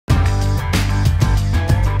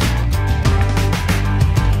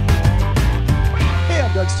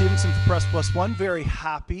Stevenson for Press+1. Very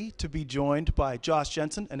happy to be joined by Josh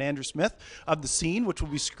Jensen and Andrew Smyth of The Scene, which will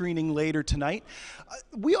be screening later tonight.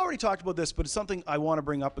 We already talked about this, but it's something I want to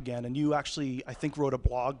bring up again, and you actually, I think, wrote a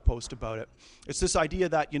blog post about it. It's this idea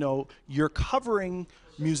that, you know, you're covering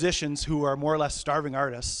musicians who are more or less starving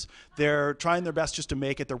artists. They're trying their best just to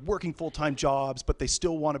make it. They're working full-time jobs, but they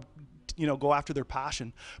still want to, you know, go after their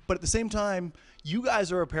passion. But at the same time, you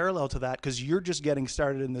guys are a parallel to that because you're just getting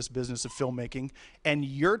started in this business of filmmaking and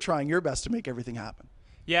you're trying your best to make everything happen.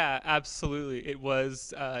 Yeah, absolutely. It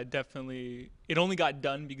was definitely, it only got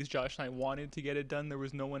done because Josh and I wanted to get it done. There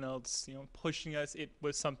was no one else, you know, pushing us. It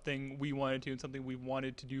was something we wanted to and something we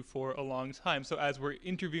wanted to do for a long time. So as we're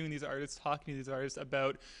interviewing these artists, talking to these artists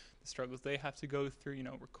about the struggles they have to go through, you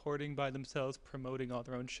know, recording by themselves, promoting all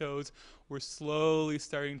their own shows, we're slowly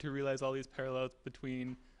starting to realize all these parallels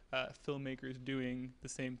between filmmakers doing the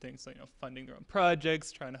same thing. So, you know, funding their own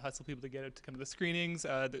projects, trying to hustle people to get out to come to the screenings.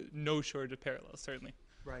 No shortage of parallels, certainly.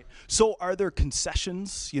 Right. So are there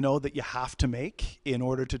concessions, you know, that you have to make in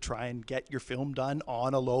order to try and get your film done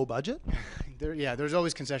on a low budget? Yeah, there's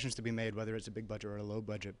always concessions to be made, whether it's a big budget or a low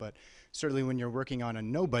budget. But certainly when you're working on a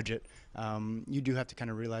no budget, you do have to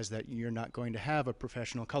kind of realize that you're not going to have a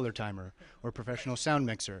professional color timer or professional sound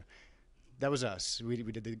mixer. That was us. We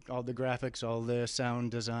did all the graphics, all the sound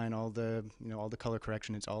design, all the all the color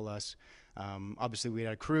correction. It's all us. Obviously, we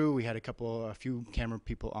had a crew. We had a few camera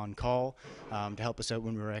people on call to help us out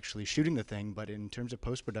when we were actually shooting the thing. But in terms of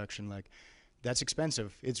post-production, like, that's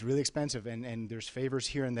expensive. It's really expensive, and there's favors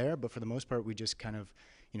here and there. But for the most part, we just kind of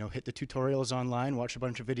hit the tutorials online, watch a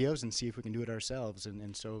bunch of videos, and see if we can do it ourselves.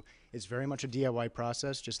 And so it's very much a DIY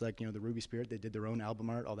process, just like the Ruby Spirit. They did their own album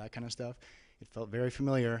art, all that kind of stuff. It felt very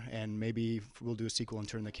familiar, and maybe we'll do a sequel and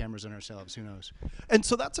turn the cameras on ourselves. Who knows? And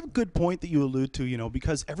so that's a good point that you allude to,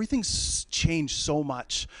 because everything's changed so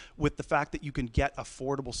much with the fact that you can get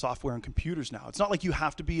affordable software and computers now. It's not like you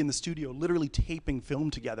have to be in the studio literally taping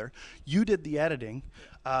film together. You did the editing.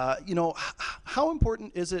 How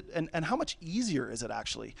important is it, and how much easier is it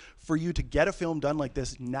actually for you to get a film done like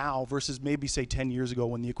this now versus maybe, say, 10 years ago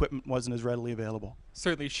when the equipment wasn't as readily available?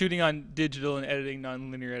 Certainly, shooting on digital and editing,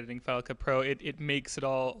 non-linear editing, Final Cut Pro, it makes it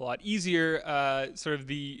all a lot easier. Sort of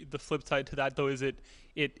the flip side to that, though, is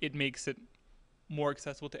it makes it more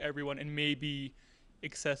accessible to everyone and maybe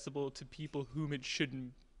accessible to people whom it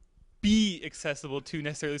shouldn't be accessible to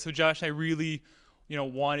necessarily. So Josh and I really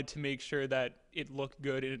wanted to make sure that it looked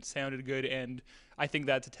good and it sounded good, and I think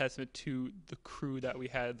that's a testament to the crew that we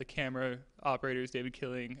had, the camera operators, David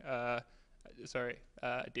Killing,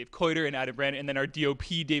 Dave Coiter and Adam Brandon, and then our DOP,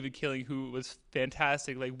 David Killing, who was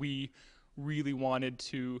fantastic. Like, we really wanted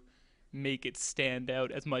to make it stand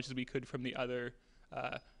out as much as we could from the other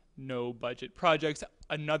no-budget projects.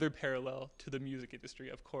 Another parallel to the music industry,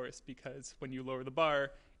 of course, because when you lower the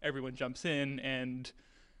bar, everyone jumps in, and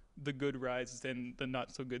the good rises and the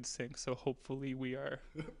not-so-good sink. So hopefully we are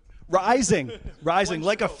rising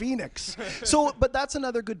like a phoenix. So, but that's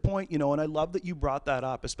another good point, and I love that you brought that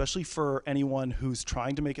up, especially for anyone who's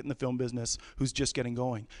trying to make it in the film business, who's just getting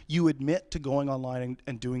going. You admit to going online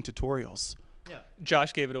and doing tutorials. Yeah,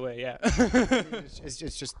 Josh gave it away. Yeah,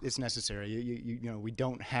 it's necessary. We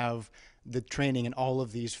don't have the training in all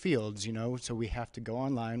of these fields, so we have to go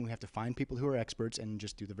online. We have to find people who are experts and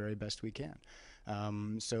just do the very best we can.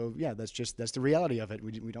 So yeah, that's the reality of it.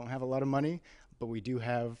 We don't have a lot of money, but we do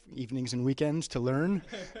have evenings and weekends to learn.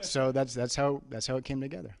 So that's how it came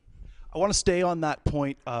together. I want to stay on that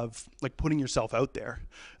point of like putting yourself out there.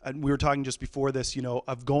 And we were talking just before this,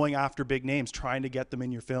 of going after big names, trying to get them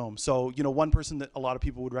in your film. So, one person that a lot of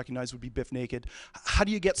people would recognize would be Biff Naked. How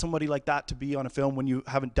do you get somebody like that to be on a film when you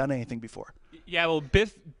haven't done anything before? Yeah, well,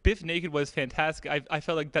 Biff Naked was fantastic. I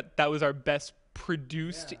felt like that was our best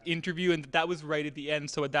produced interview, and that was right at the end.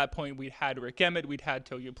 So at that point, we'd had Rick Emmett, we'd had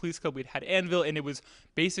Tokyo Police Club, we'd had Anvil, and it was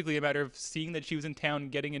basically a matter of seeing that she was in town,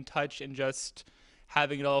 getting in touch, and just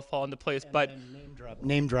having it all fall into place. And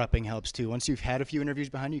name dropping helps too. Once you've had a few interviews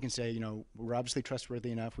behind you, you can say, we're obviously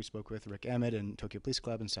trustworthy enough. We spoke with Rick Emmett and Tokyo Police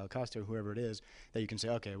Club and Sal Costa, whoever it is, that you can say,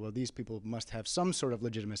 okay, well, these people must have some sort of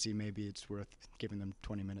legitimacy. Maybe it's worth giving them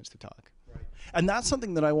 20 minutes to talk. Right. And that's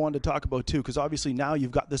something that I wanted to talk about too, because obviously now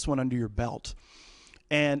you've got this one under your belt.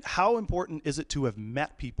 And how important is it to have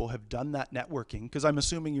met people, have done that networking? Because I'm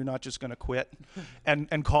assuming you're not just going to quit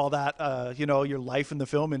and call that, your life in the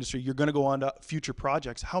film industry. You're going to go on to future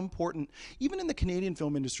projects. How important, even in the Canadian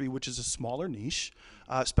film industry, which is a smaller niche,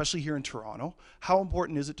 especially here in Toronto, how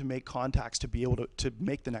important is it to make contacts to be able to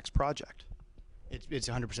make the next project? It's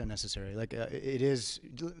 100% necessary. Like it is,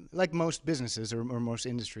 like most businesses or most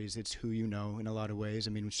industries, it's who you know in a lot of ways.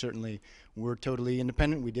 I mean, certainly we're totally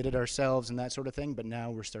independent. We did it ourselves and that sort of thing. But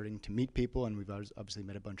now we're starting to meet people, and we've obviously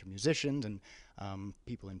met a bunch of musicians and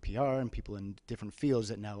people in PR and people in different fields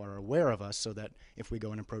that now are aware of us. So that if we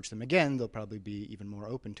go and approach them again, they'll probably be even more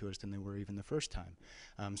open to us than they were even the first time.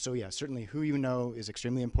 So yeah, certainly who you know is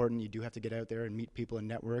extremely important. You do have to get out there and meet people and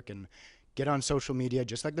network and get on social media,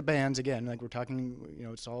 just like the bands, again, like we're talking, you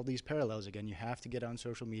know, it's all these parallels again. You have to get on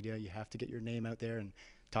social media, you have to get your name out there and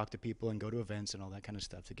talk to people and go to events and all that kind of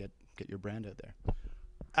stuff to get your brand out there.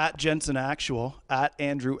 At Jensen Actual, at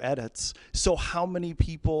Andrew Edits. So how many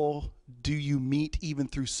people do you meet even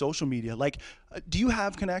through social media? Like, do you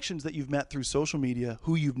have connections that you've met through social media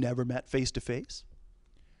who you've never met face to face?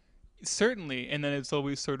 Certainly, and then it's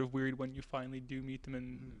always sort of weird when you finally do meet them,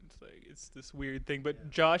 and it's this weird thing. But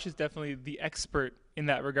Josh is definitely the expert in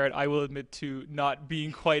that regard. I will admit to not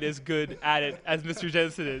being quite as good at it as Mr.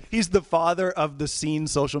 Jensen is. He's the father of the scene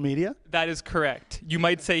social media? That is correct. You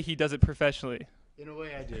might say he does it professionally. In a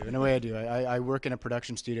way I do. In a way I do. I work in a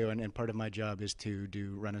production studio, and part of my job is to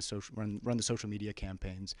run the social media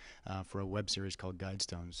campaigns for a web series called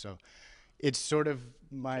Guidestones. So it's sort of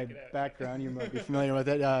my background. You might be familiar with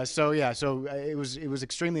it. So it was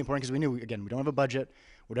extremely important because we knew, again, we don't have a budget.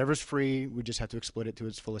 Whatever's free, we just have to exploit it to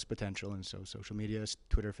its fullest potential. And so social media,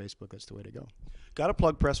 Twitter, Facebook, that's the way to go. Got to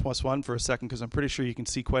plug Press+1 for a second because I'm pretty sure you can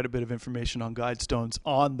see quite a bit of information on Guidestones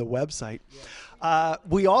on the website. Yeah.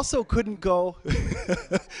 We also couldn't go.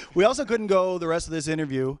 We also couldn't go the rest of this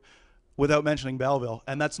interview without mentioning Belleville,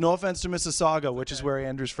 and that's no offense to Mississauga, which is where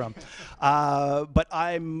Andrew's from. But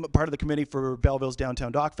I'm part of the committee for Belleville's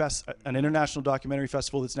Downtown Doc Fest, an international documentary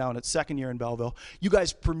festival that's now in its second year in Belleville. You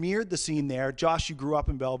guys premiered the scene there. Josh, you grew up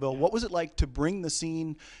in Belleville. What was it like to bring the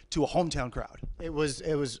scene to a hometown crowd? It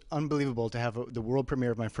was unbelievable to have the world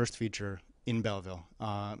premiere of my first feature in Belleville.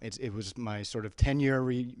 It was my sort of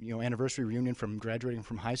 10-year anniversary reunion from graduating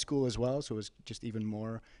from high school as well, so it was just even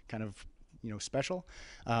more kind of special.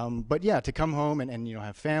 But yeah, to come home and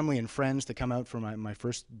have family and friends to come out for my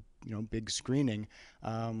first big screening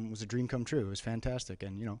was a dream come true. It was fantastic,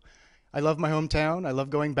 and I love my hometown. I love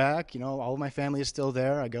going back. All of my family is still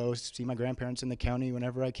there. I go see my grandparents in the county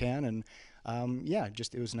whenever I can, and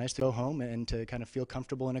it was nice to go home and to kind of feel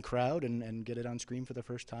comfortable in a crowd and get it on screen for the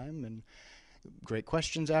first time. And great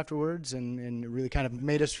questions afterwards, and it really kind of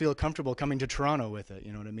made us feel comfortable coming to Toronto with it.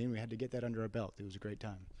 You know what I mean? We had to get that under our belt. It was a great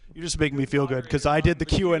time. You're just making me feel good because I did the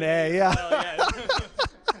Q&A. Yeah.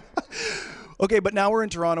 Okay, but now we're in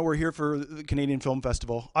Toronto. We're here for the Canadian Film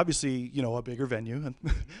Festival. Obviously, a bigger venue.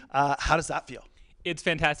 How does that feel? It's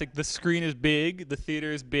fantastic. The screen is big. The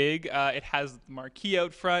theater is big. It has the marquee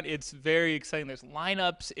out front. It's very exciting. There's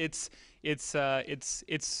lineups. It's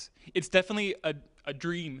definitely a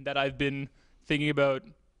dream that I've been thinking about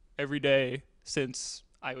every day since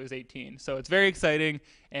I was 18. So it's very exciting,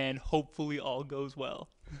 and hopefully all goes well.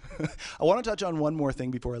 I want to touch on one more thing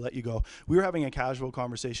before I let you go. We were having a casual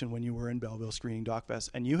conversation when you were in Belleville screening DocFest,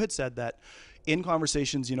 and you had said that in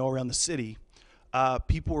conversations, around the city,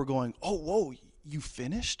 people were going, "Oh, whoa, you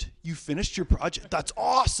finished? You finished your project? That's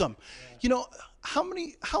awesome!" Yeah.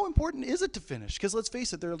 How important is it to finish? Because let's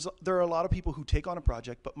face it, there are a lot of people who take on a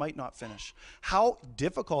project but might not finish. How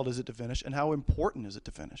difficult is it to finish, and how important is it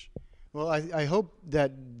to finish? Well, I hope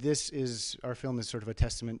that our film is sort of a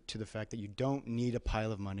testament to the fact that you don't need a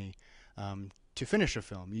pile of money to finish a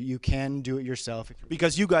film. You can do it yourself.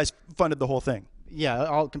 Because you guys funded the whole thing. Yeah,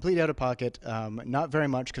 all completely out of pocket. Not very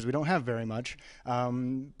much because we don't have very much.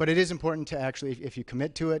 But it is important to actually, if you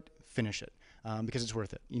commit to it, finish it. Because it's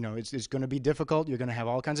worth it. It's going to be difficult. You're going to have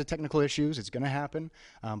all kinds of technical issues. It's going to happen.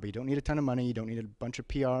 But you don't need a ton of money. You don't need a bunch of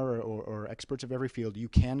PR or experts of every field. You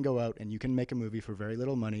can go out and you can make a movie for very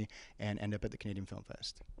little money and end up at the Canadian Film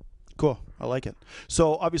Fest. Cool. I like it.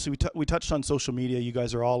 So obviously we touched on social media. You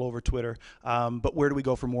guys are all over Twitter. But where do we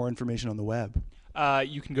go for more information on the web?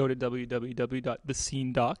 You can go to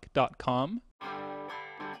www.thescenedoc.com.